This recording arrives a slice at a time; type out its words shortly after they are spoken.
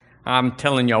I'm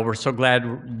telling y'all, we're so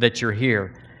glad that you're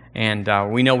here.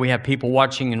 And we know we have people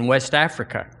watching in West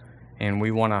Africa, and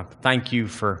we want to thank you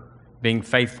for being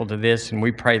faithful to this, and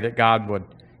we pray that God would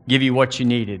give you what you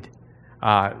needed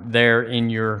there in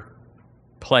your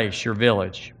place, your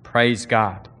village. Praise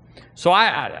God. So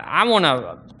I want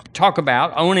to talk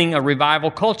about owning a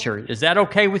revival culture. Is that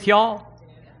okay with y'all?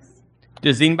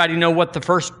 Does anybody know what the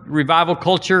first revival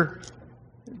culture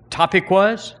topic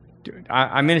was?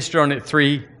 I ministered on it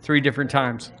three different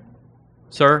times.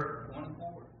 Sir?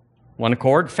 One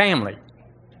accord. Family.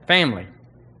 Family.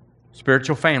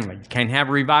 Spiritual family. You can't have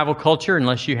a revival culture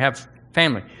unless you have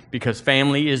family, because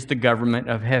family is the government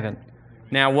of heaven.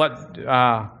 Now, what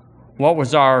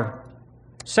was our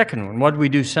second one? What did we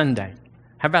do Sunday?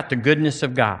 How about the goodness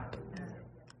of God?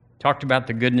 Talked about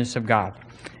the goodness of God.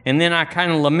 And then I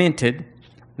kind of lamented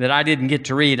that I didn't get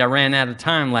to read. I ran out of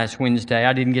time last Wednesday.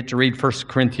 I didn't get to read 1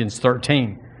 Corinthians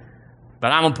 13.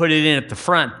 But I'm going to put it in at the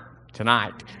front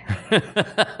tonight.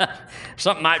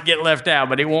 Something might get left out,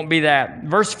 but it won't be that.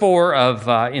 Verse 4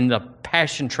 of in the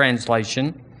Passion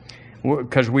Translation,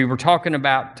 because we were talking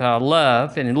about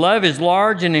love, and love is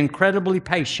large and incredibly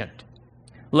patient.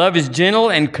 Love is gentle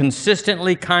and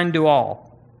consistently kind to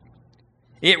all.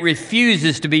 It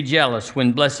refuses to be jealous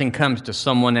when blessing comes to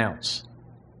someone else.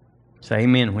 Say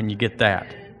amen when you get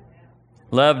that.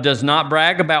 Love does not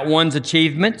brag about one's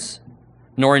achievements,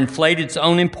 nor inflate its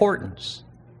own importance.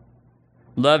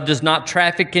 Love does not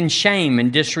traffic in shame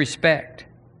and disrespect,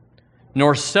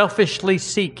 nor selfishly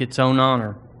seek its own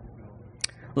honor.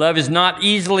 Love is not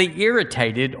easily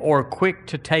irritated or quick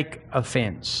to take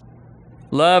offense.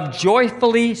 Love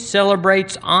joyfully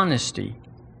celebrates honesty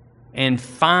and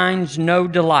finds no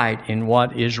delight in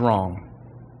what is wrong.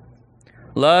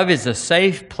 Love is a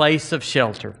safe place of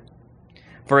shelter,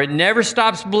 for it never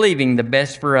stops believing the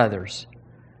best for others.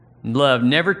 Love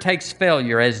never takes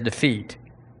failure as defeat,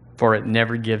 for it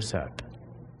never gives up.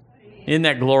 Isn't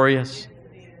that glorious?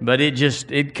 But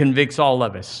it convicts all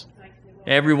of us.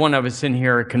 Every one of us in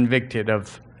here are convicted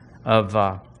of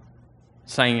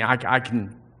saying, I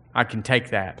can take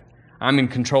that. I'm in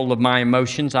control of my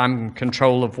emotions. I'm in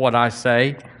control of what I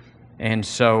say. And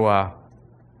so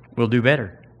we'll do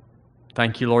better.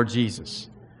 Thank you, Lord Jesus.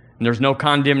 And there's no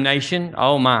condemnation.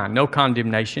 Oh my, no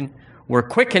condemnation. We're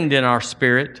quickened in our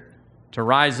spirit to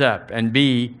rise up and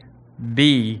be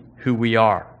who we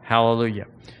are. Hallelujah.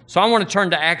 So I want to turn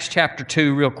to Acts chapter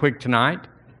 2 real quick tonight.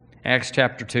 Acts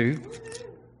chapter 2.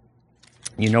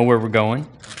 You know where we're going.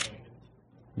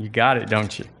 You got it,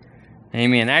 don't you?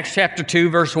 Amen. Acts chapter 2,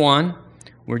 verse 1.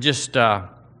 We're just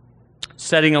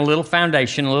setting a little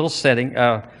foundation, a little setting,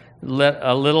 a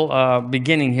little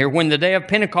beginning here. When the day of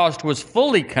Pentecost was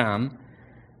fully come,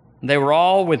 they were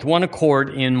all with one accord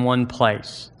in one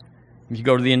place. If you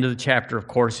go to the end of the chapter, of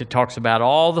course, it talks about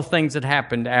all the things that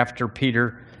happened after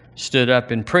Peter stood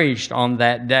up and preached on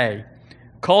that day.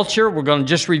 Culture, we're going to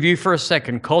just review for a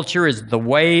second. Culture is the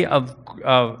way of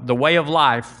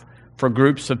life for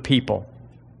groups of people.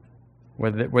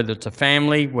 Whether it's a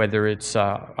family, whether it's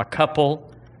a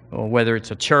couple, or whether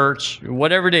it's a church,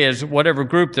 whatever it is, whatever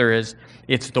group there is,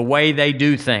 it's the way they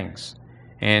do things.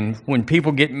 And when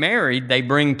people get married, they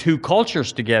bring two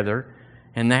cultures together,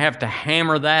 and they have to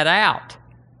hammer that out.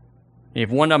 If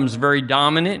one of them's very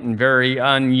dominant and very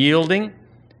unyielding,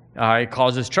 it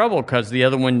causes trouble because the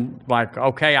other one, like,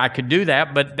 okay, I could do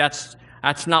that, but that's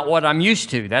not what I'm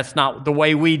used to. That's not the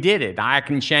way we did it. I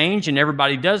can change, and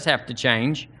everybody does have to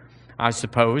change, I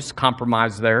suppose,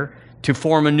 compromise there, to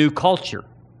form a new culture.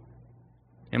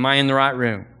 Am I in the right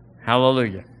room?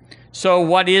 Hallelujah. So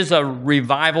what is a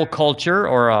revival culture,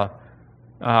 or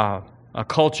a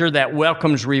culture that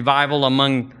welcomes revival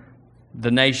among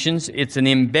the nations? It's an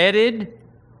embedded,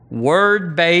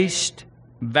 word-based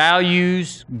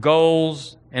values,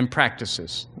 goals, and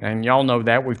practices. And y'all know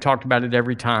that. We've talked about it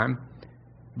every time.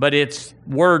 But it's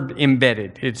word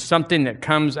embedded. It's something that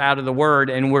comes out of the word,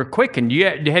 and we're quickened.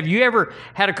 Have you ever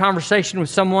had a conversation with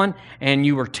someone and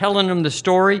you were telling them the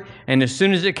story, and as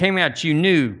soon as it came out, you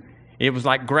knew it was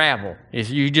like gravel?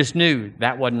 You just knew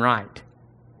that wasn't right.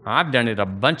 I've done it a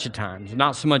bunch of times.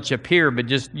 Not so much up here, but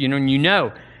just, you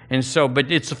know. And so, but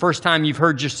it's the first time you've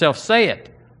heard yourself say it.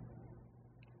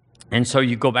 And so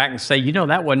you go back and say,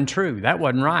 that wasn't true. That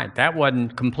wasn't right. That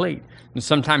wasn't complete. And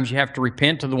sometimes you have to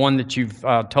repent to the one that you've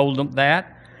told them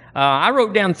that. I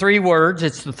wrote down 3 words.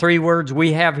 It's the 3 words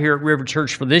we have here at River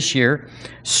Church for this year: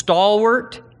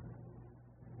 stalwart,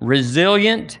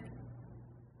 resilient,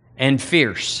 and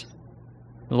fierce.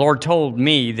 The Lord told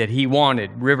me that He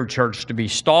wanted River Church to be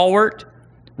stalwart,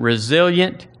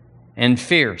 resilient, and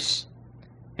fierce.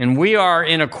 And we are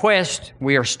in a quest.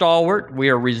 We are stalwart. We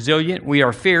are resilient. We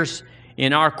are fierce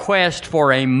in our quest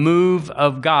for a move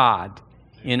of God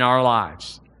in our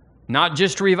lives. Not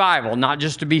just revival, not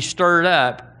just to be stirred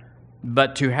up,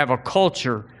 but to have a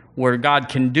culture where God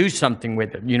can do something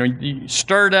with it. You know,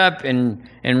 stirred up and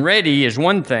ready is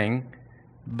one thing,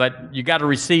 but you got to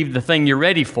receive the thing you're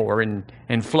ready for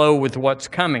and flow with what's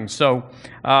coming. So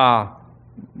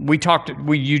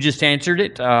you just answered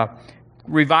it.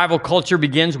 Revival culture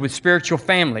begins with spiritual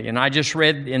family. And I just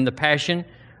read in the Passion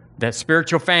that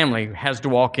spiritual family has to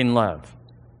walk in love.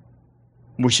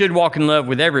 We should walk in love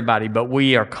with everybody, but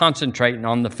we are concentrating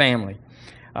on the family.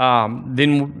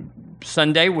 Then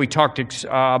Sunday we talked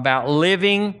about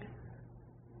living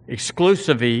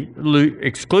exclusively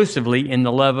in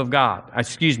the love of God.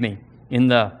 In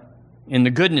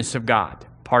the goodness of God.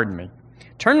 Pardon me.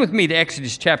 Turn with me to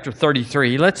Exodus chapter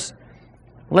 33. Let's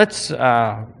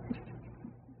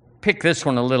pick this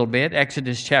one a little bit.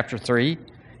 Exodus chapter 3.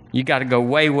 You got to go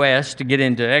way west to get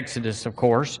into Exodus, of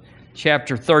course.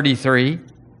 Chapter 33.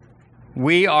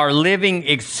 We are living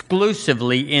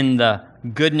exclusively in the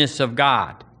goodness of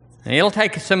God. And it'll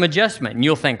take some adjustment, and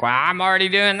you'll think, well, I'm already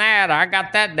doing that. I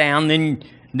got that down.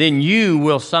 Then you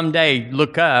will someday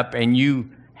look up and you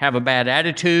have a bad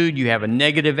attitude, you have a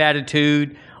negative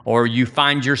attitude, or you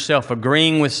find yourself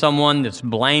agreeing with someone that's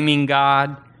blaming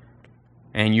God,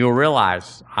 and you'll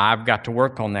realize, I've got to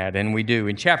work on that, and we do.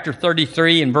 In chapter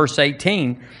 33 and verse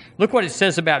 18, look what it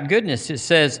says about goodness. It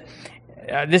says,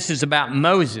 this is about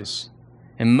Moses.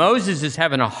 And Moses is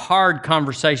having a hard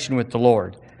conversation with the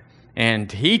Lord.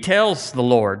 And he tells the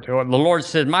Lord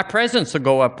said, my presence will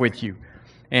go up with you.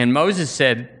 And Moses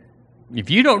said, if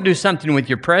you don't do something with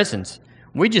your presence,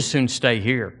 we just soon stay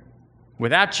here.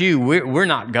 Without you, we're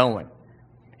not going.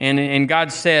 And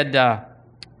God said,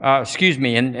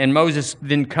 and Moses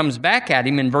then comes back at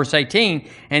him in verse 18,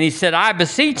 and he said, I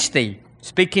beseech thee,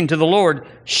 speaking to the Lord,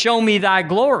 show me thy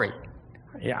glory.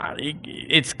 Yeah,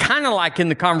 it's kind of like in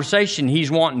the conversation, he's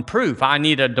wanting proof. I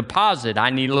need a deposit. I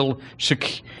need a little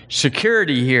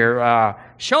security here.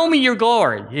 Show me your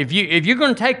glory. If you're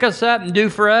going to take us up and do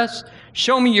for us,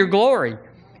 show me your glory.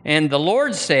 And the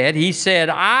Lord said, he said,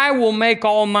 I will make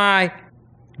all my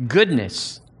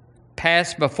goodness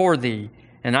pass before thee,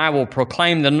 and I will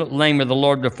proclaim the name of the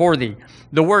Lord before thee.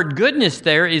 The word goodness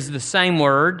there is the same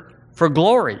word for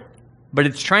glory, but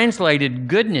it's translated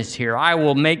goodness here. I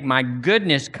will make my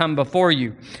goodness come before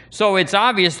you. So it's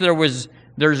obvious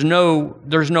there's no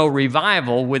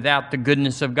revival without the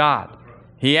goodness of God.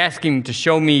 He asked him to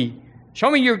show me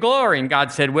your glory, and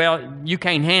God said, well, you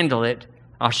can't handle it.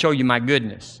 I'll show you my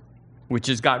goodness, which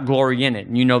has got glory in it.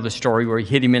 And you know the story where he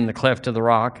hit him in the cleft of the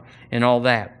rock and all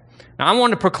that. Now, I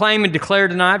want to proclaim and declare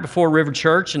tonight before River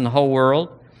Church and the whole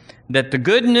world that the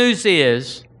good news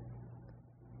is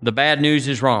the bad news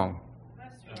is wrong.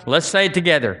 Let's say it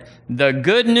together. The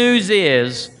good news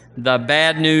is the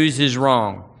bad news is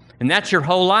wrong. And that's your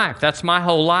whole life. That's my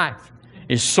whole life.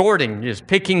 Is sorting, is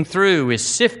picking through, is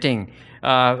sifting,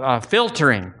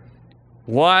 filtering.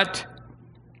 What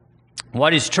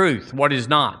is truth? What is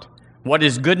not? What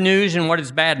is good news and what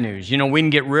is bad news? You know, we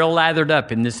can get real lathered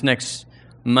up in this next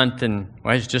month and,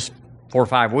 well, it's just 4 or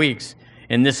 5 weeks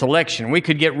in this election. We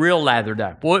could get real lathered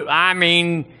up. I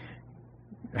mean,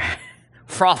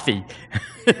 frothy.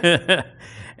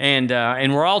 And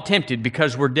we're all tempted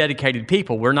because we're dedicated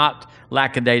people. We're not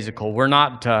lackadaisical. We're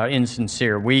not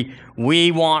insincere. We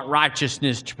want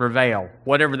righteousness to prevail,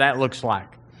 whatever that looks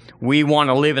like. We want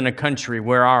to live in a country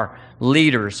where our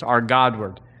leaders are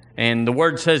Godward. And the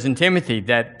Word says in Timothy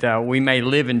that we may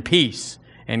live in peace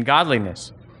and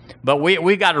godliness. But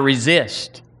we got to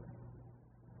resist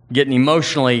getting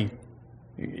emotionally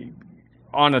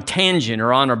on a tangent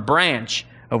or on a branch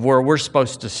of where we're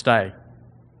supposed to stay.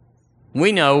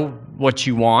 We know what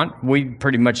you want. We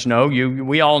pretty much know.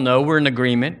 We all know. We're in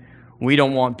agreement. We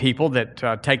don't want people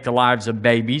that take the lives of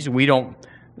babies. We don't,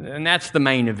 and that's the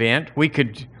main event. We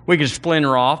could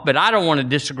splinter off, but I don't want to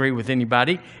disagree with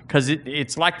anybody because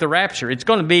it's like the rapture. It's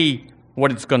going to be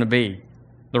what it's going to be.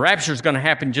 The rapture is going to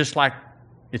happen just like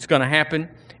it's going to happen,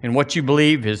 and what you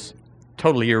believe is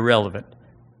totally irrelevant.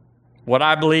 What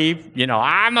I believe, you know,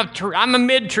 I'm a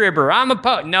mid-tribber.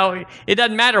 No, it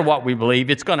doesn't matter what we believe.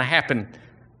 It's going to happen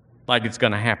like it's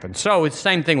going to happen. So it's the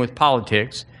same thing with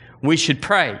politics. We should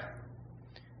pray.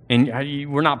 And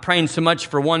we're not praying so much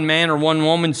for one man or one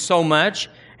woman so much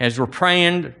as we're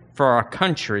praying for our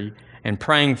country and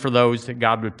praying for those that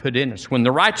God would put in us. When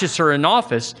the righteous are in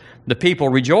office, the people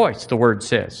rejoice, the Word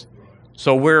says.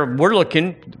 So we're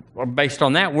looking, based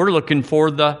on that, we're looking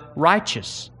for the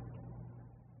righteous.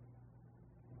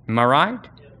 Am I right?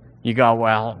 You go,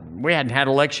 well, we hadn't had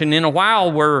election in a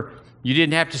while where you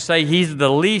didn't have to say he's the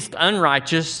least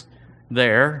unrighteous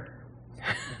there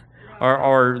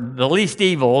or the least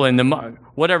evil and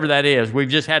whatever that is. We've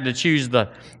just had to choose the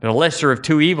lesser of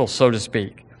two evils, so to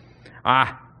speak.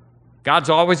 God's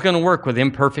always going to work with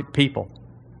imperfect people.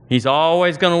 He's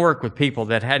always going to work with people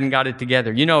that hadn't got it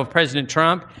together. You know, if President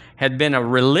Trump had been a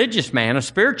religious man, a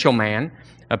spiritual man,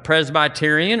 a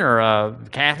Presbyterian or a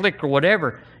Catholic or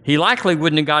whatever, he likely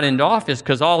wouldn't have got into office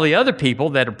because all the other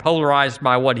people that are polarized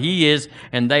by what he is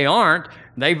and they aren't,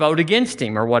 they vote against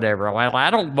him or whatever. Well, I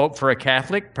don't vote for a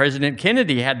Catholic. President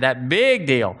Kennedy had that big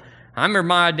deal. I remember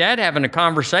my dad having a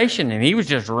conversation and he was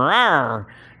just a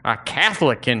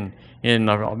Catholic in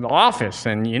the office.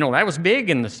 And, you know, that was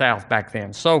big in the South back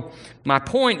then. So my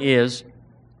point is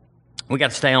we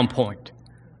got to stay on point.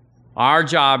 Our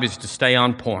job is to stay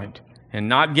on point and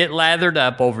not get lathered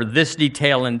up over this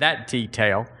detail and that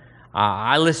detail.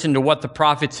 I listen to what the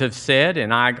prophets have said,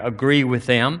 and I agree with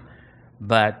them,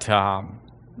 but,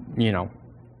 you know,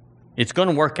 it's going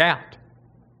to work out.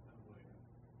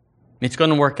 It's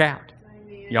going to work out.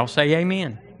 Amen. Y'all say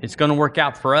amen. It's going to work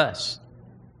out for us.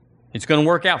 It's going to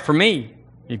work out for me.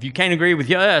 If you can't agree with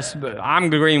us, but I'm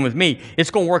agreeing with me,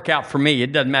 it's going to work out for me.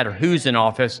 It doesn't matter who's in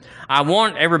office. I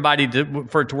want everybody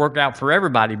for it to work out for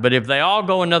everybody. But if they all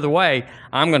go another way,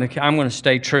 I'm going to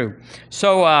stay true.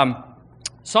 So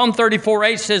Psalm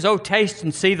 34:8 says, "Oh, taste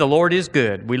and see the Lord is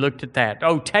good." We looked at that.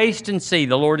 Oh, taste and see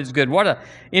the Lord is good. What an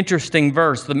interesting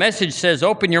verse. The Message says,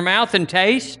 "Open your mouth and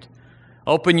taste.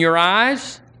 Open your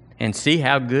eyes and see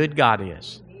how good God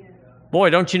is." Boy,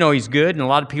 don't you know He's good? And a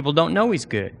lot of people don't know He's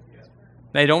good.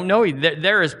 They don't know.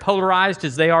 They're as polarized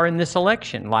as they are in this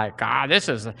election. Like, this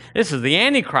is the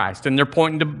Antichrist, and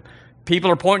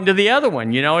people are pointing to the other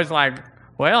one. You know, it's like,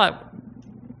 well,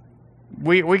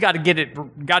 we got to get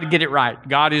it right.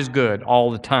 God is good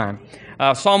all the time.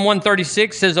 Psalm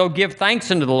 136 says, "Oh, give thanks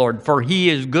unto the Lord, for He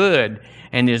is good,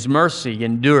 and His mercy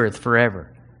endureth forever."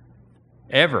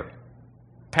 Ever.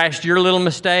 Past your little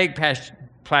mistake,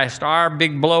 past our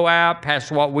big blowout,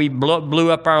 past what we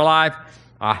blew up our life.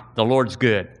 The Lord's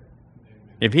good.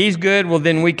 If He's good, well,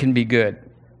 then we can be good.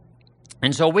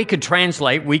 And so we could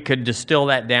distill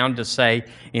that down to say,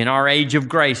 in our age of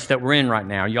grace that we're in right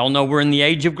now, y'all know we're in the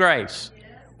age of grace.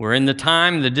 We're in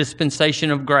the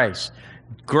dispensation of grace.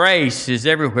 Grace is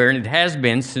everywhere, and it has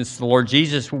been since the Lord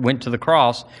Jesus went to the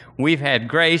cross. We've had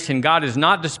grace, and God is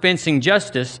not dispensing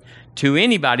justice to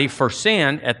anybody for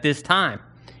sin at this time.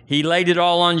 He laid it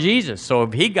all on Jesus. So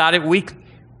if He got it, we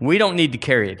don't need to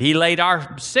carry it. He laid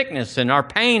our sickness and our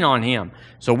pain on Him.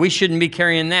 So we shouldn't be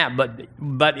carrying that.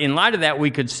 But in light of that,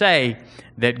 we could say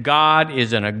that God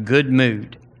is in a good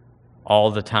mood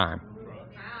all the time.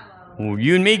 Well,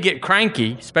 you and me get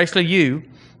cranky, especially you.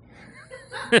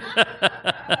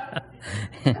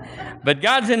 But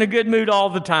God's in a good mood all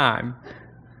the time.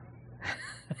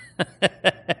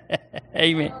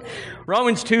 Amen.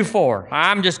 Romans 2:4.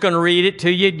 I'm just going to read it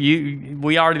to you.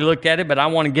 We already looked at it, but I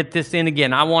want to get this in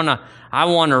again.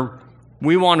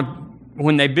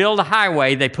 When they build a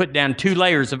highway, they put down 2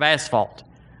 layers of asphalt,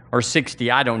 or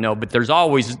 60, I don't know, but there's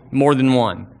always more than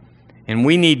one. And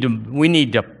we need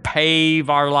to pave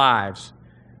our lives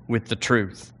with the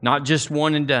truth, not just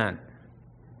one and done.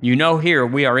 You know, here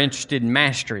we are interested in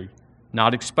mastery,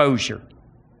 not exposure.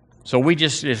 So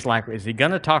it's like, is he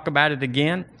going to talk about it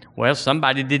again? Well,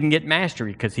 somebody didn't get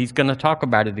mastery because he's going to talk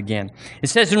about it again. It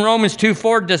says in Romans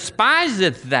 2:4,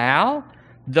 "Despiseth thou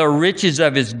the riches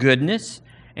of His goodness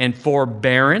and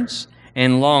forbearance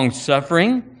and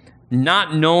long-suffering,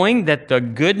 not knowing that the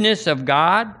goodness of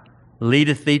God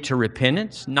leadeth thee to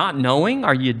repentance?" Not knowing?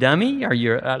 Are you a dummy? Are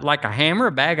you like a hammer,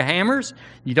 a bag of hammers?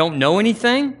 You don't know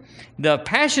anything? The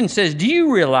Passion says, "Do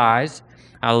you realize,"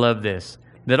 I love this,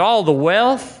 "that all the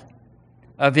wealth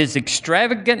of His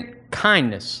extravagant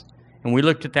kindness," and we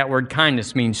looked at that word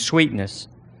kindness means sweetness,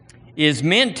 "is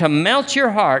meant to melt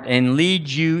your heart and lead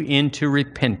you into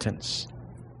repentance."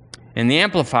 In the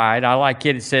Amplified, I like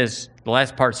it. It says, the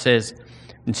last part says,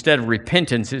 instead of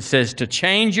repentance, it says to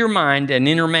change your mind and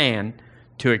inner man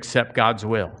to accept God's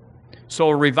will. So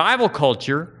a revival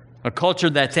culture, a culture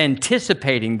that's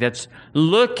anticipating, that's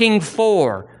looking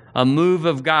for a move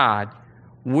of God,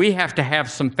 we have to have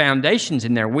some foundations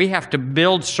in there. We have to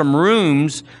build some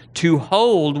rooms to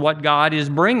hold what God is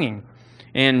bringing.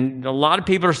 And a lot of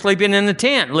people are sleeping in the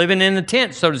tent, living in the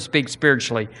tent, so to speak,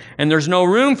 spiritually. And there's no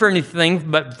room for anything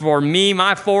but for me,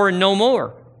 my four, and no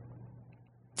more.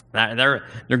 They're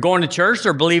going to church,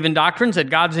 they're believing doctrines that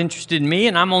God's interested in me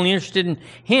and I'm only interested in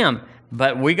Him.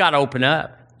 But we got to open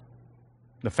up.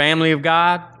 The family of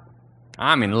God,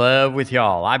 I'm in love with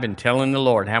y'all. I've been telling the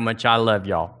Lord how much I love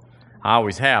y'all. I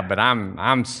always have, but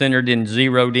I'm centered and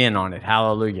zeroed in on it.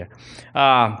 Hallelujah.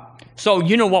 So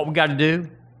you know what we got to do?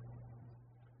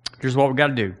 Here's what we got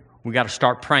to do. We got to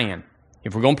start praying.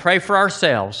 If we're going to pray for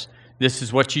ourselves, this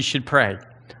is what you should pray.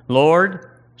 Lord,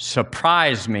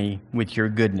 surprise me with your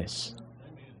goodness.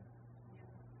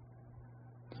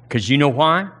 Because you know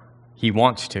why? He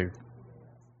wants to.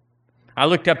 I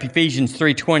looked up Ephesians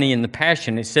 3:20 in the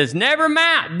Passion. It says, never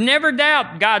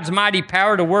doubt God's mighty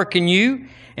power to work in you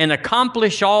and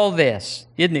accomplish all this.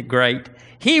 Isn't it great?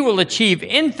 He will achieve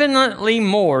infinitely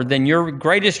more than your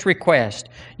greatest request,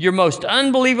 your most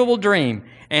unbelievable dream,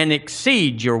 and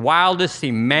exceed your wildest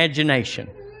imagination.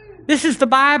 This is the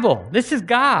Bible. This is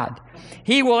God.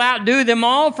 He will outdo them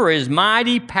all, for his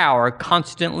mighty power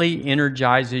constantly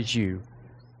energizes you.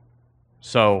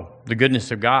 So, the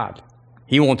goodness of God.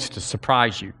 He wants to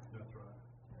surprise you.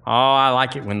 Oh, I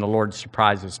like it when the Lord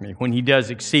surprises me, when he does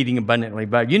exceeding abundantly.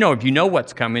 But you know, if you know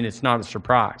what's coming, it's not a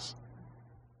surprise.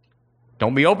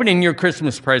 Don't be opening your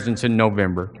Christmas presents in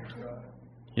November.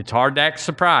 It's hard to act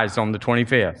surprised on the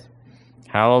 25th.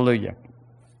 Hallelujah.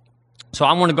 So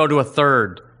I want to go to a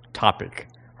third topic,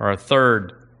 or a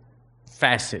third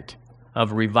facet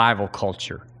of revival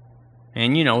culture.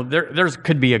 And you know, there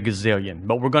could be a gazillion,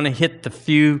 but we're going to hit the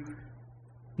few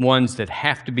ones that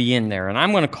have to be in there. And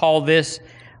I'm going to call this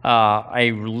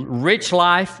a rich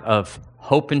life of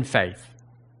hope and faith.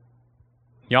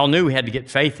 Y'all knew we had to get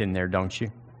faith in there, don't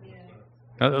you?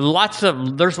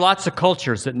 There's lots of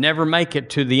cultures that never make it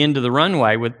to the end of the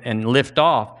runway and lift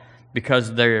off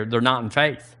because they're not in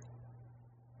faith.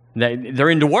 They're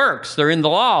into works. They're in the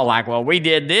law. Like, well, we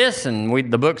did this,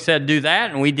 and the book said do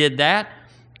that, and we did that.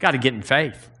 Got to get in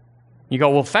faith. You go,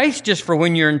 well, faith's just for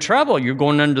when you're in trouble. You're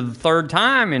going under the third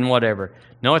time and whatever.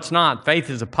 No, it's not. Faith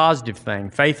is a positive thing.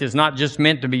 Faith is not just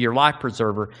meant to be your life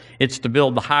preserver. It's to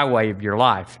build the highway of your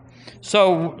life.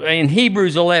 So in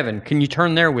Hebrews 11, can you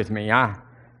turn there with me? I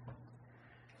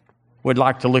would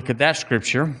like to look at that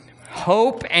scripture.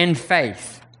 Hope and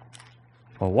faith.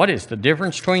 Well, what is the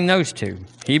difference between those two?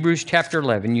 Hebrews chapter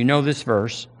 11, you know this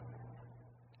verse.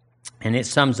 And it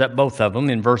sums up both of them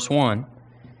in verse 1.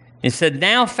 It said,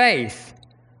 now faith.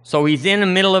 So he's in the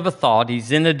middle of a thought.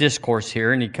 He's in a discourse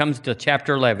here, and he comes to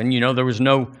chapter 11. You know, there was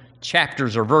no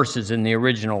chapters or verses in the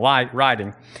original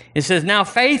writing. It says, now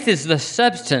faith is the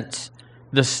substance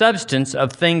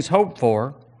of things hoped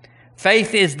for.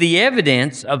 Faith is the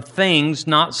evidence of things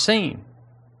not seen.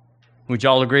 Would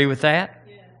y'all agree with that?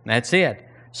 Yeah. That's it.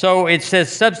 So it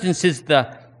says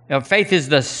faith is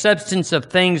the substance of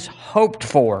things hoped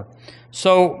for.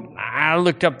 So I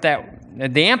looked up that.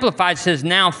 The Amplified says,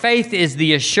 now faith is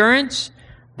the assurance,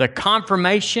 the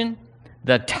confirmation,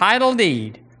 the title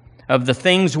deed of the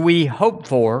things we hope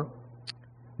for,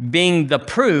 being the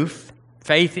proof.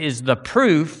 Faith is the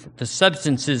proof, the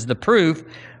substance is the proof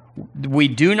we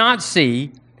do not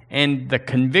see, and the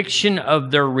conviction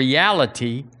of their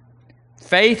reality.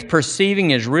 Faith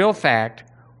perceiving as real fact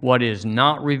what is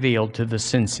not revealed to the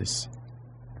senses.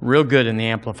 Real good in the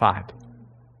Amplified.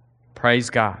 Praise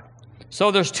God. So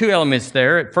there's two elements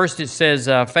there. At first it says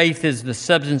faith is the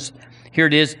substance, here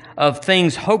it is, of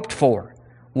things hoped for.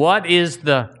 What is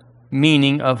the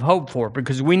meaning of hope for?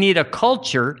 Because we need a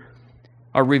culture,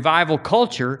 a revival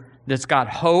culture, that's got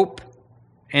hope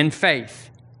and faith.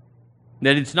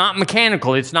 That it's not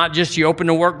mechanical. It's not just you open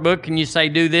a workbook and you say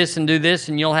do this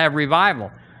and you'll have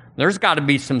revival. There's got to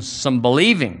be some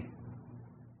believing.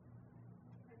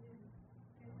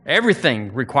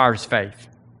 Everything requires faith.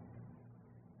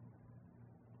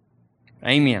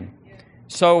 Amen.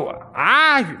 So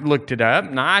I looked it up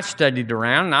and I studied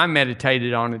around and I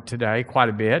meditated on it today quite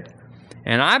a bit.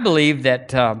 And I believe that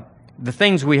the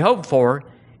things we hope for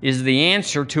is the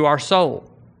answer to our soul.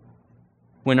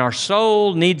 When our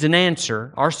soul needs an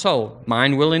answer, our soul,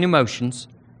 mind, will, and emotions,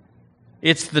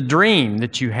 it's the dream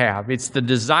that you have. It's the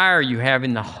desire you have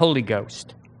in the Holy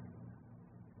Ghost.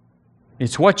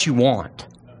 It's what you want.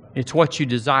 It's what you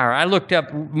desire. I looked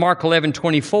up Mark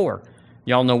 11:24.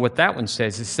 Y'all know what that one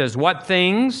says. It says, what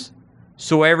things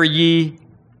soever ye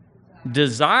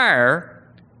desire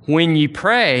when ye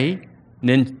pray, and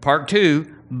then part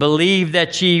 2, believe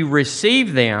that ye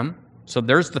receive them. So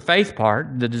there's the faith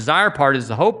part. The desire part is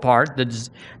the hope part.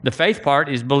 The faith part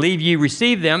is believe ye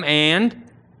receive them and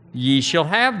ye shall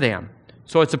have them.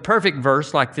 So it's a perfect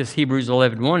verse like this Hebrews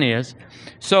 11:1 is.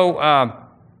 So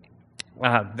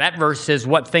that verse says,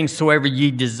 what things soever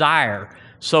ye desire.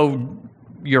 So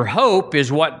your hope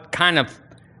is what kind of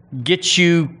gets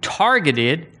you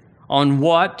targeted on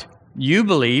what you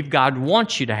believe God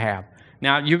wants you to have.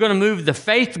 Now, you're going to move the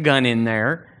faith gun in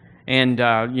there, and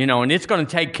and it's going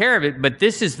to take care of it, but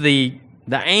this is the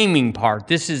The aiming part.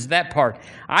 This is that part.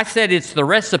 I said it's the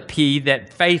recipe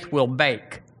that faith will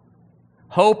bake.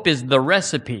 Hope is the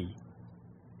recipe.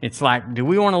 It's like, do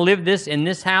we want to live this in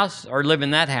this house or live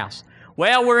in that house?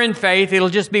 Well, we're in faith. It'll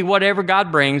just be whatever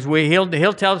God brings.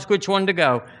 He'll tell us which one to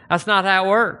go. That's not how it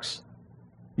works.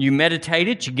 You meditate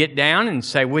it. You get down and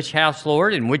say, which house,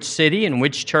 Lord, and which city, and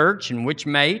which church, and which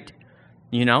mate.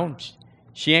 You know,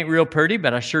 she ain't real pretty,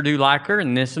 but I sure do like her.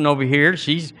 And this one over here,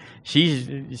 she's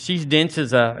dense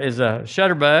as a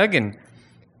shutterbug. And,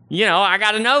 you know, I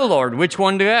got to know, Lord, which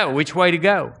one to go, which way to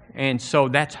go. And so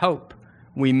that's hope.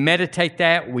 We meditate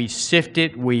that. We sift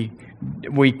it. We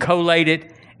collate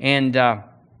it. And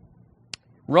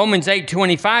Romans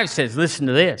 8:25 says, listen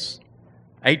to this.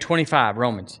 8:25,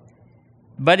 Romans.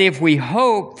 But if we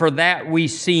hope for that we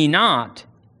see not,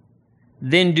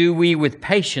 then do we with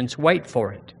patience wait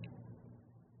for it.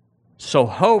 So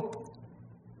hope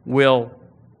will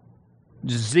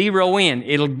zero in.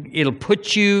 It'll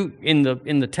put you in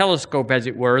the telescope, as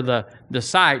it were, the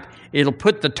sight. It'll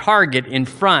put the target in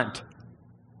front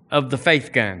of the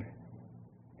faith gun.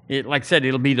 Like I said,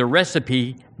 it'll be the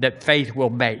recipe that faith will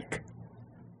bake.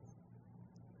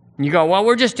 And you go, well,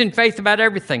 we're just in faith about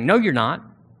everything. No, you're not.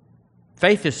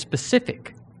 Faith is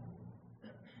specific.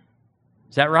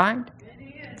 Is that right?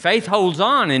 Faith holds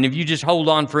on, and if you just hold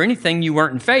on for anything, you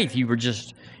weren't in faith. You were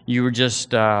just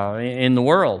in the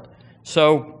world.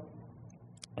 So,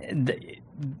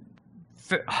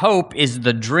 hope is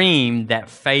the dream that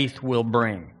faith will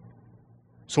bring.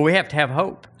 So we have to have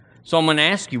hope. So I'm going to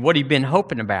ask you, what have you been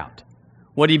hoping about?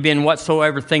 What have you been,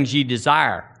 whatsoever things you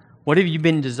desire? What have you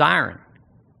been desiring?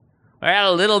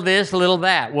 Well, a little this, a little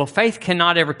that. Well, faith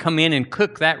cannot ever come in and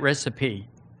cook that recipe.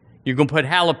 You're going to put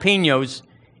jalapenos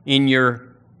in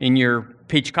your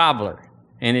peach cobbler,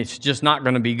 and it's just not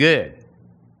going to be good.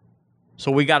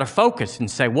 So we got to focus and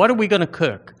say, what are we going to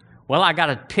cook? Well, I got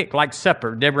to pick, like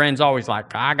supper. Deborah Ann's always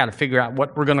like, I got to figure out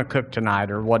what we're going to cook tonight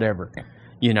or whatever,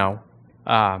 you know.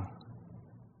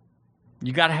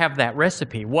 You got to have that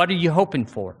recipe. What are you hoping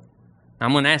for?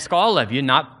 I'm going to ask all of you,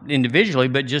 not individually,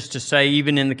 but just to say,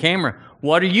 even in the camera,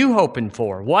 what are you hoping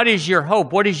for? What is your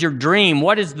hope? What is your dream?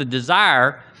 What is the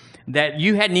desire that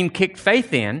you hadn't even kicked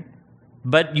faith in,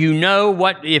 but you know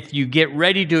what, if you get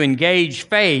ready to engage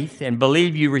faith and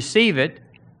believe you receive it,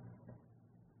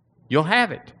 you'll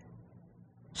have it.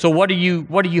 So what are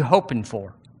you hoping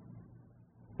for?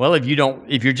 Well, if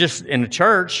you're just in a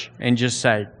church and just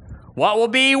say, what will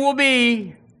be, will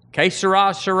be. Que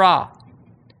sera, sera.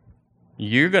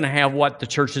 You're going to have what the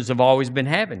churches have always been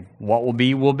having. What will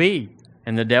be, will be.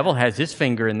 And the devil has his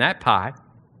finger in that pie.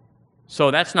 So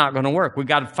that's not going to work. We've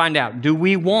got to find out, do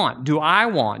I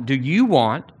want, do you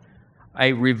want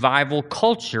a revival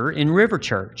culture in River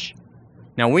Church?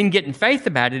 Now, we can get in faith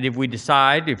about it if we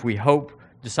decide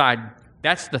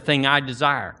that's the thing I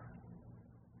desire.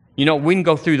 You know, we can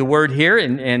go through the Word here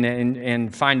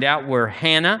and find out where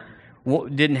Hannah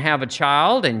didn't have a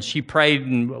child, and she prayed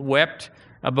and wept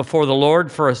before the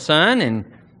Lord for a son,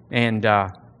 and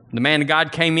the man of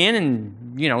God came in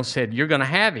and, you know, said, you're going to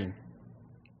have him.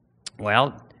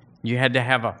 Well, you had to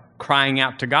have a crying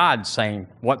out to God saying,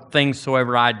 what things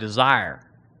soever I desire.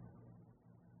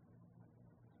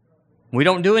 We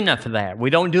don't do enough of that. We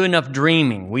don't do enough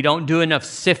dreaming. We don't do enough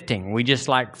sifting. We just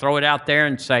like throw it out there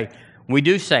and say, we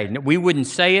do say, we wouldn't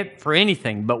say it for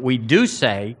anything, but we do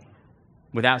say,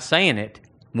 without saying it,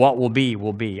 what will be,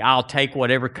 will be. I'll take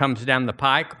whatever comes down the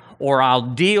pike, or I'll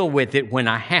deal with it when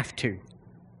I have to.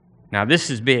 Now,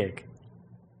 this is big.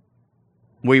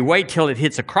 We wait till it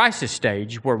hits a crisis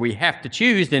stage where we have to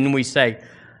choose, then we say,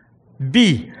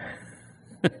 be.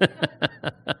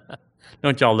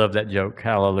 Don't y'all love that joke?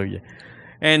 Hallelujah.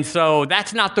 And so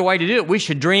that's not the way to do it. We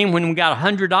should dream when we got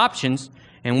 100 options,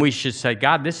 and we should say,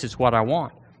 God, this is what I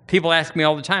want. People ask me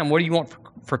all the time, what do you want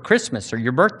for Christmas or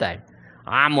your birthday?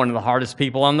 I'm one of the hardest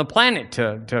people on the planet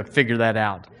to figure that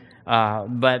out.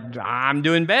 But I'm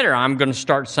doing better. I'm going to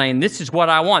start saying, this is what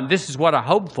I want. This is what I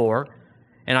hope for.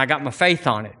 And I got my faith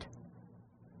on it.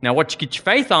 Now, what you get your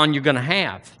faith on, you're going to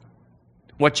have.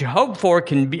 What you hope for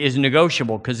is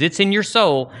negotiable because it's in your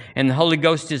soul, and the Holy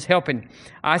Ghost is helping.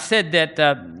 I said that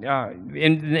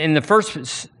in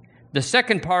the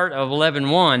second part of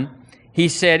 11:1, he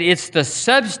said it's the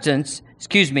substance.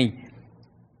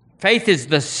 Faith is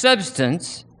the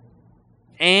substance,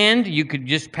 and you could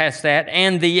just pass that,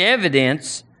 and the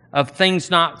evidence of things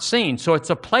not seen. So it's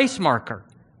a place marker.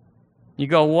 You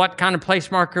go, what kind of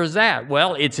place marker is that?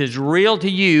 Well, it's as real to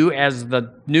you as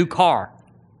the new car,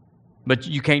 but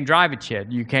you can't drive it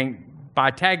yet. You can't buy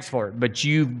tags for it, but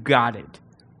you've got it.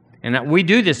 And we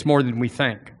do this more than we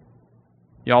think.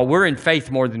 Y'all, we're in faith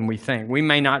more than we think. We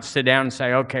may not sit down and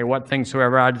say, okay, what things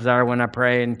soever I desire when I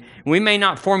pray. And we may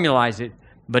not formalize it,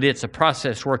 but it's a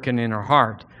process working in our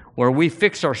heart where we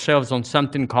fix ourselves on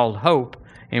something called hope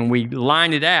and we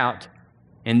line it out,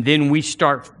 and then we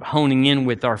start honing in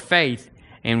with our faith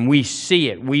and we see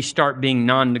it. We start being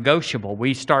non-negotiable.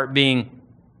 We start being,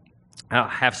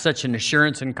 have such an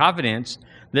assurance and confidence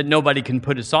that nobody can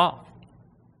put us off.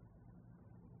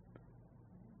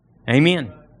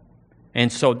 Amen. And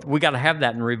so we got to have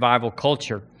that in revival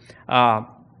culture. Let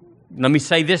me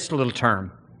say this little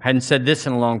term. Hadn't said this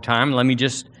in a long time.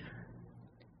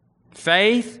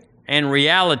 Faith and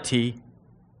reality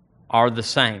are the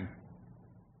same.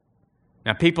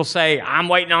 Now people say, I'm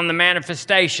waiting on the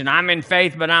manifestation. I'm in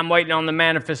faith, but I'm waiting on the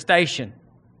manifestation.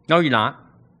 No, you're not.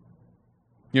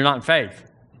 You're not in faith.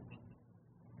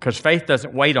 Because faith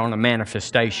doesn't wait on a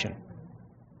manifestation.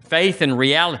 Faith and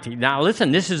reality. Now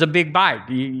listen, this is a big bite.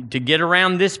 To get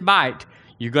around this bite,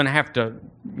 you're going to have to,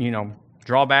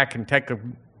 draw back and take a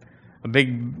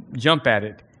big jump at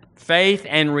it. Faith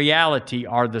and reality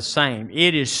are the same.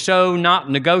 It is so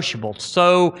not negotiable.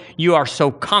 So you are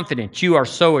so confident, you are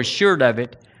so assured of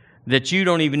it that you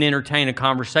don't even entertain a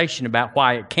conversation about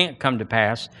why it can't come to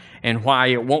pass and why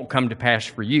it won't come to pass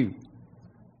for you.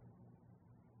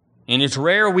 And it's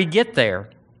rare we get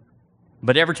there.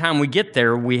 But every time we get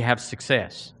there, we have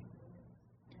success.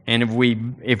 And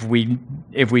if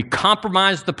we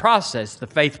compromise the process, the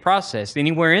faith process,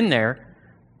 anywhere in there,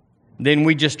 then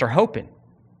we just are hoping.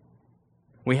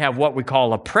 We have what we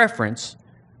call a preference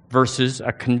versus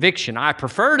a conviction. I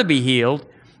prefer to be healed,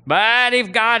 but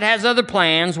if God has other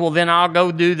plans, well, then I'll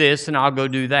go do this and I'll go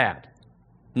do that.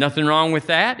 Nothing wrong with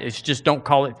that. It's just don't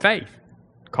call it faith.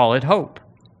 Call it hope.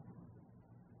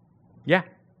 Yeah.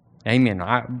 Amen.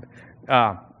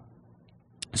 But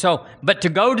to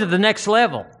go to the next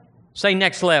level, say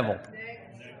next level,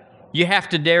 you have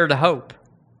to dare to hope.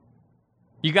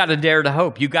 You got to dare to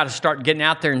hope. You got to start getting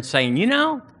out there and saying,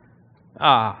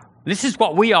 this is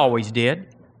what we always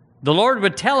did. The Lord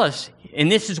would tell us,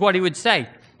 and this is what He would say,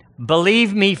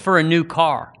 believe me for a new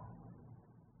car.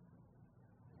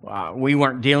 We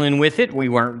weren't dealing with it.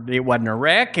 It wasn't a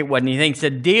wreck. It wasn't anything.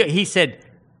 He said,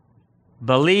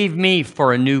 believe me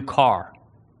for a new car.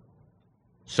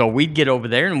 So we'd get over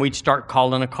there and we'd start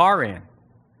calling a car in.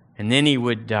 And then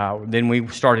then we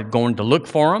started going to look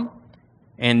for them.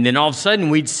 And then all of a sudden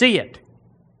we'd see it.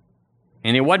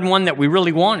 And it wasn't one that we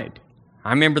really wanted. I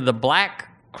remember the black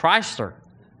Chrysler.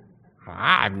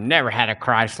 I've never had a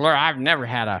Chrysler. I've never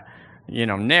had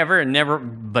never.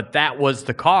 But that was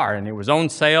the car. And it was on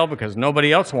sale because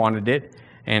nobody else wanted it.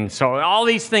 And so all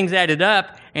these things added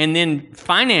up. And then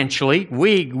financially,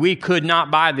 we could not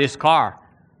buy this car.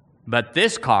 But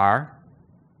this car,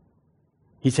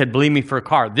 he said, believe me for a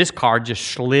car. This car just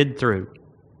slid through.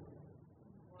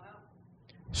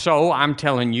 So I'm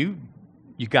telling you,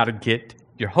 you got to get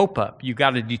your hope up. You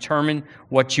got to determine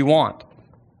what you want.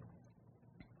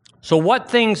 So what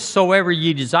things soever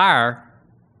ye desire,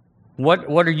 what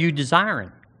are you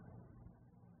desiring?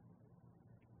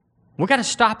 We got to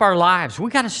stop our lives. We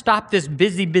got to stop this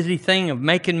busy thing of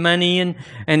making money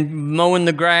and mowing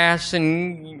the grass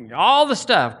and all the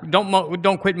stuff.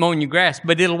 Don't quit mowing your grass,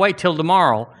 but it'll wait till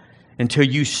tomorrow until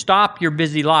you stop your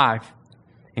busy life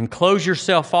and close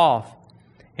yourself off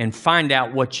and find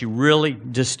out what you really,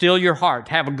 distill your heart.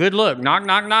 Have a good look. Knock,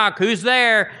 knock, knock. Who's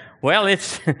there? Well,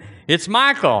 it's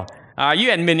Michael. You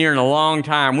hadn't been here in a long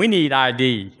time. We need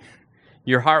ID.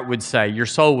 Your heart would say, your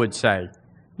soul would say,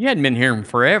 you hadn't been here in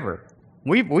forever.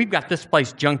 We've got this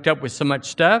place junked up with so much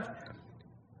stuff.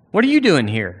 What are you doing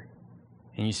here?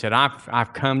 And you said,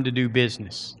 I've come to do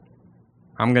business.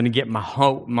 I'm going to get my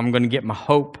hope. I'm going to get my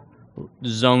hope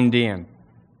zoned in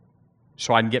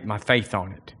so I can get my faith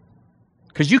on it.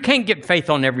 Because you can't get faith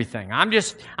on everything.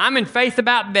 I'm in faith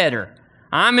about better.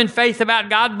 I'm in faith about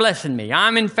God blessing me.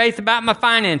 I'm in faith about my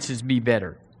finances be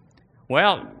better.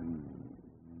 Well,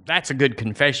 that's a good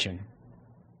confession.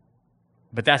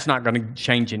 But that's not going to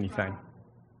change anything.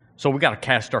 So we got to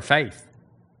cast our faith.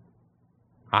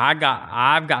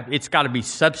 It's got to be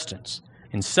substance.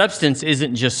 And substance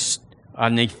isn't just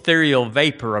an ethereal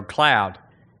vapor or cloud.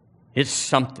 It's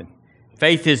something.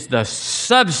 Faith is the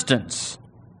substance.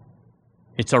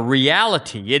 It's a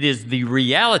reality. It is the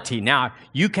reality. Now,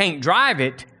 you can't drive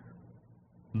it,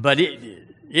 but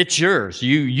it's yours.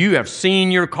 You have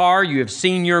seen your car. You have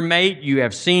seen your mate. You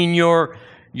have seen your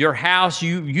house.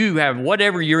 You have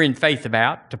whatever you're in faith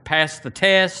about to pass the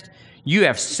test. You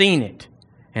have seen it.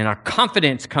 And a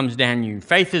confidence comes down you.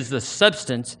 Faith is the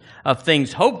substance of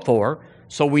things hoped for.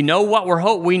 So we know what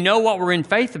we're in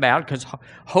faith about because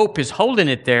hope is holding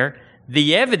it there.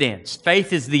 the evidence.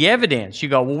 Faith is the evidence. You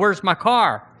go, well, where's my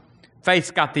car?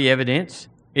 Faith's got the evidence.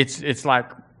 It's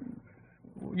like,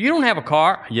 you don't have a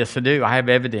car. Yes, I do. I have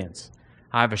evidence.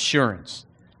 I have assurance.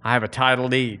 I have a title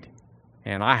deed,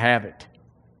 and I have it.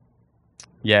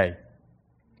 Yay.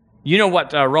 You know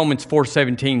what Romans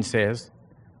 4:17 says?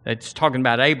 It's talking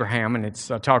about Abraham, and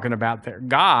it's talking about that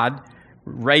God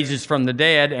raises from the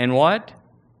dead, and what?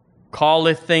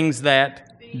 Calleth things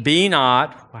that be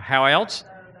not, how else?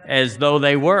 As though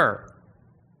they were.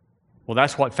 Well,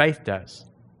 that's what faith does.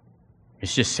 It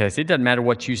just says, it doesn't matter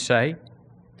what you say.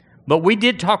 But we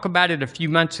did talk about it a few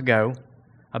months ago,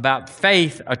 about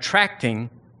faith attracting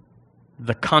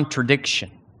the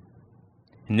contradiction.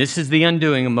 And this is the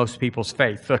undoing of most people's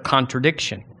faith, the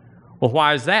contradiction. Well,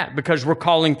 why is that? Because we're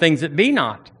calling things that be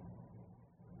not.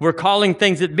 We're calling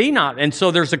things that be not. And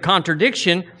so there's a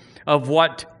contradiction of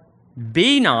what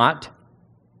be not,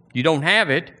 you don't have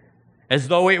it, as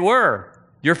though it were.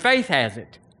 Your faith has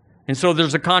it. And so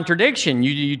there's a contradiction.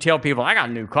 You tell people, I got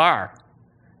a new car.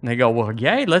 And they go, well,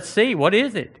 yay, let's see. What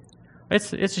is it?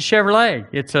 It's a Chevrolet.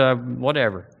 It's a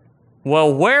whatever.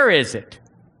 Well, where is it?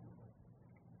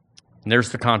 And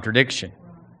there's the contradiction.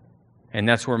 And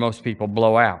that's where most people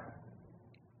blow out.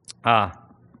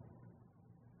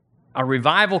 A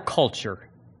revival culture,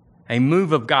 a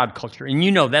move of God culture. And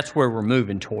you know that's where we're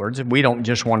moving towards. We don't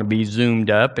just want to be zoomed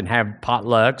up and have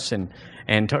potlucks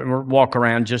and walk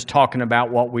around just talking about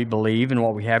what we believe and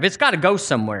what we have. It's got to go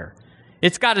somewhere.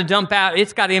 It's got to dump out.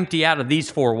 It's got to empty out of these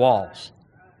four walls.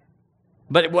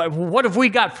 But what have we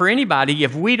got for anybody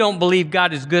if we don't believe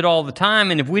God is good all the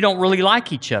time and if we don't really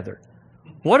like each other?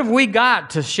 What have we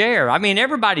got to share? I mean,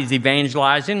 everybody's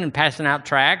evangelizing and passing out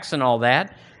tracts and all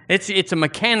that. It's a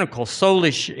mechanical,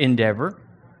 soulish endeavor.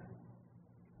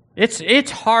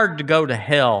 It's hard to go to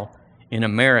hell in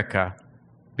America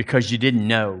because you didn't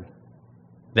know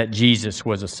that Jesus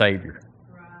was a Savior.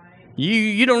 Right.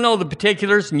 You don't know the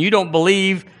particulars and you don't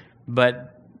believe,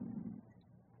 but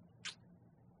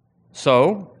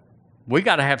so we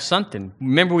got to have something.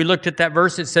 Remember we looked at that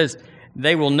verse, it says,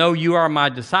 they will know you are my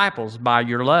disciples by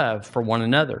your love for one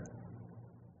another.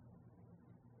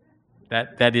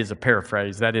 That is a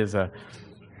paraphrase. That is a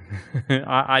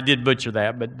I did butcher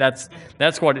that, but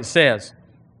that's what it says.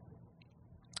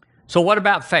 So what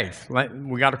about faith?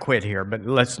 We got to quit here, but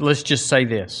let's just say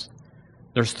this.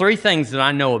 There's three things that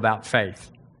I know about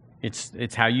faith.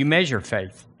 It's how you measure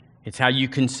faith. It's how you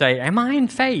can say, am I in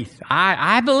faith?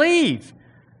 I believe.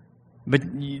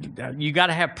 But you got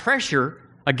to have pressure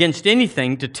against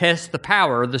anything to test the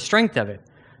power or the strength of it.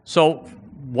 So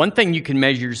one thing you can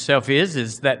measure yourself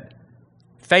is that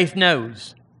faith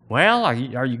knows. Well, are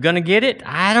you going to get it?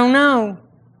 I don't know.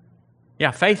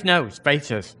 Yeah, faith knows. Faith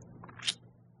says,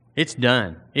 it's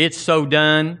done. It's so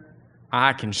done,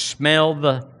 I can smell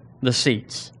the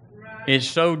seats. It's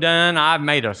so done, I've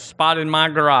made a spot in my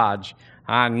garage.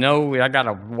 I know I got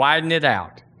to widen it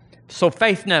out. So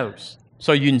faith knows.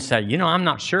 So you can say, I'm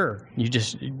not sure. You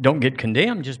just don't get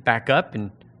condemned. Just back up and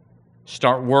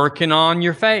start working on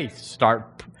your faith.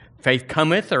 Faith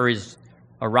cometh or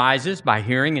arises by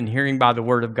hearing, and hearing by the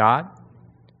word of God.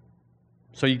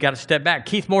 So you got to step back.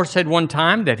 Keith Moore said one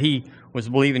time that he was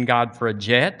believing God for a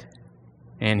jet,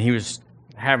 and he was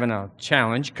having a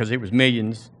challenge because it was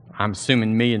millions, I'm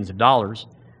assuming millions of dollars.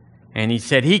 And he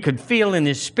said he could feel in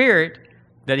his spirit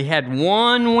that he had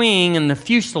one wing in the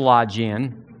fuselage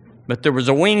in, but there was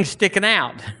a wing sticking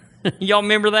out. Y'all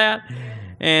remember that?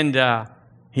 And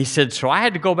he said, so I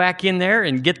had to go back in there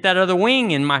and get that other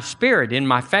wing in my spirit, in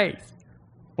my faith.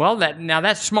 Well,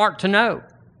 that's smart to know.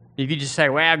 If you just say,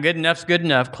 well, good enough's good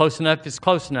enough, close enough is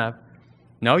close enough.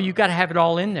 No, you've got to have it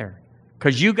all in there.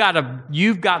 Because you've got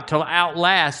to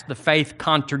outlast the faith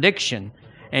contradiction.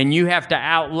 And you have to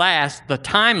outlast the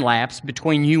time lapse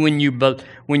between you when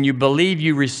you believe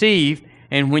you receive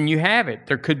and when you have it.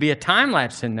 There could be a time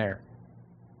lapse in there.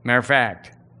 Matter of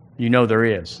fact, there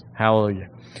is. Hallelujah.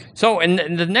 So,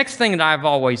 and the next thing that I've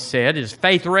always said is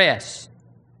faith rests.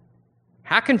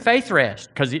 How can faith rest?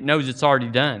 Because it knows it's already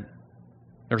done.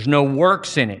 There's no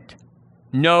works in it.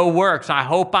 No works. I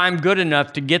hope I'm good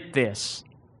enough to get this.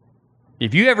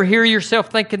 If you ever hear yourself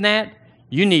thinking that,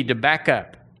 you need to back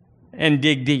up and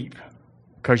dig deep,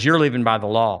 because you're living by the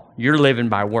law. You're living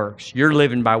by works. You're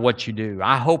living by what you do.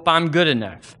 I hope I'm good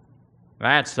enough.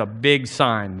 That's a big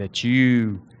sign that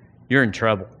you're in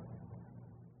trouble.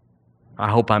 I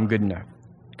hope I'm good enough,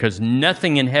 because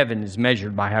nothing in heaven is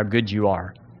measured by how good you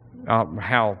are.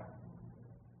 Did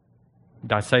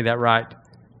I say that right?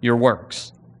 Your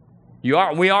works.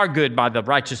 We are good by the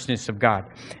righteousness of God.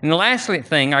 And the last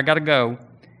thing I got to go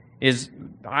is,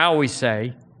 I always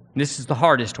say, this is the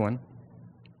hardest one.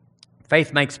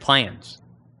 Faith makes plans.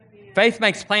 Faith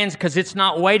makes plans because it's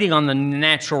not waiting on the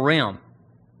natural realm.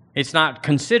 It's not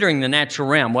considering the natural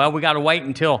realm. Well, we got to wait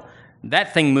until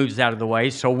that thing moves out of the way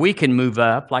so we can move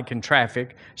up, like in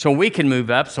traffic, so we can move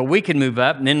up,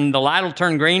 and then the light will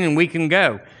turn green and we can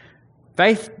go.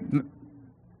 Faith,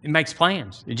 it makes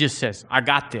plans. It just says, I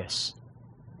got this.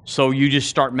 So you just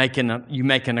start you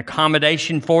make an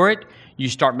accommodation for it. You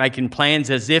start making plans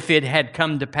as if it had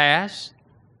come to pass.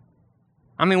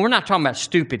 I mean, we're not talking about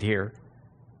stupid here.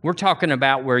 We're talking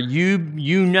about where you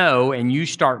know and you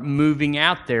start moving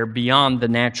out there beyond the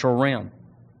natural realm.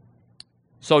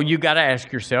 So you got to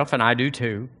ask yourself, and I do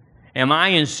too, am I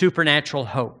in supernatural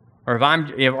hope? Or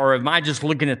am I just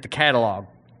looking at the catalog?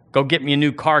 Go get me a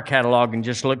new car catalog and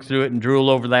just look through it and drool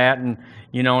over that and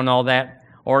all that.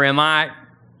 Or am I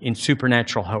in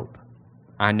supernatural hope?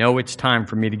 I know it's time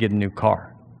for me to get a new car.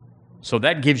 So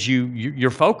that gives you're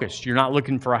focused. You're not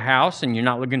looking for a house and you're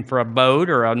not looking for a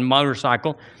boat or a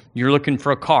motorcycle. You're looking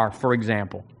for a car, for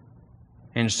example.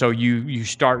 And so you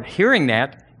start hearing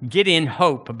that. Get in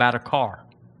hope about a car.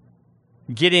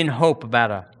 Get in hope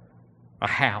about a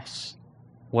house,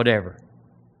 whatever.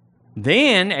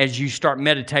 Then, as you start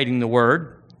meditating the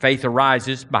Word, faith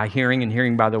arises by hearing and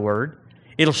hearing by the Word.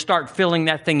 It'll start filling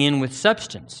that thing in with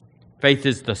substance. Faith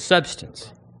is the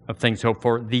substance of things hoped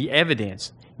for, the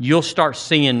evidence. You'll start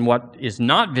seeing what is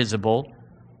not visible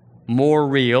more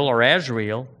real or as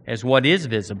real as what is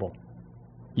visible.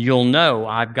 You'll know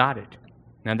I've got it.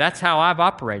 Now, that's how I've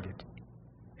operated.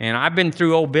 And I've been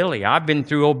through Old Billy. I've been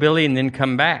through Old Billy and then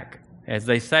come back. As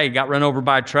they say, got run over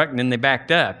by a truck and then they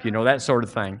backed up, that sort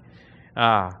of thing.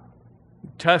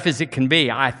 Tough as it can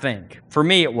be, I think. For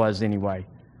me, it was anyway.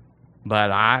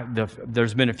 But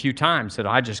there's been a few times that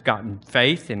I just got in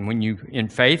faith, and when you in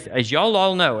faith, as y'all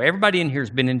all know, everybody in here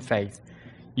has been in faith.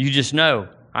 You just know,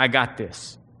 I got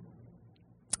this.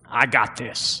 I got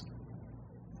this.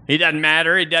 It doesn't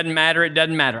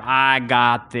matter. I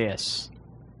got this.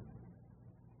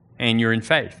 And you're in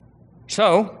faith.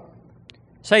 So,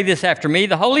 say this after me.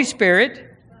 The Holy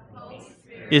Spirit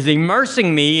is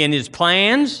immersing me in His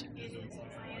plans,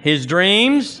 His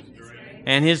dreams,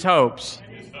 and His hopes.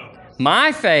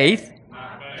 My faith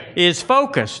is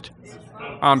focused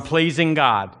on pleasing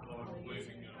God.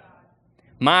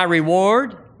 My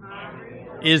reward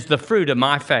is the fruit of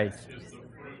my faith.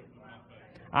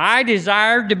 I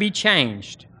desire to be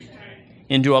changed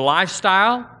into a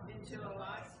lifestyle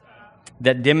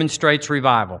that demonstrates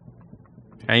revival.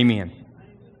 Amen.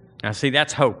 Now, see,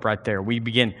 that's hope right there. We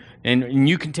begin, and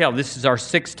you can tell this is our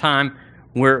sixth time.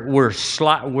 We're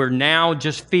now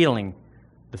just feeling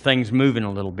the things moving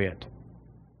a little bit.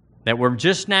 That we're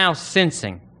just now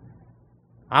sensing,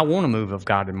 I want a move of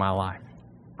God in my life.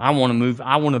 I want to move.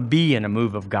 I want to be in a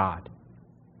move of God.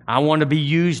 I want to be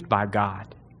used by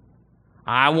God.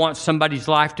 I want somebody's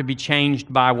life to be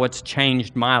changed by what's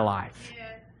changed my life.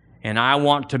 And I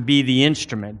want to be the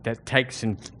instrument that takes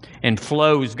and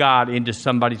flows God into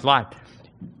somebody's life.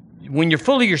 When you're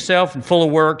full of yourself and full of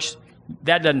works,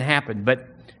 that doesn't happen. But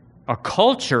a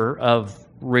culture of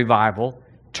revival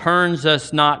turns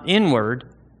us not inward,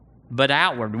 but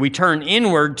outward. We turn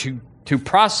inward to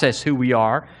process who we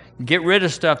are, get rid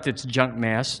of stuff that's junk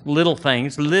mess, little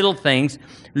things. We got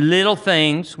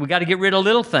to get rid of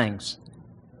little things.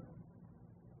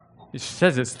 It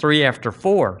says it's 3 after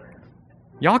 4.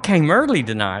 Y'all came early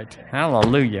tonight.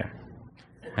 Hallelujah.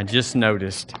 I just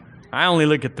noticed. I only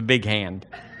look at the big hand.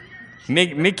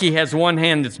 Mickey has one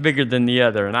hand that's bigger than the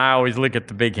other, and I always look at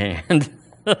the big hand.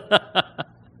 Do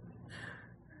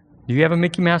you have a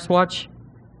Mickey Mouse watch,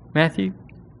 Matthew?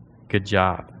 Good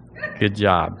job. Good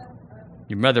job.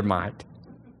 Your mother might.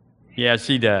 Yeah,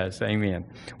 she does. Amen.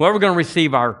 Well, we're going to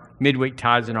receive our midweek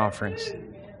tithes and offerings.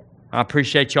 I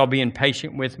appreciate y'all being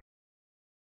patient with me.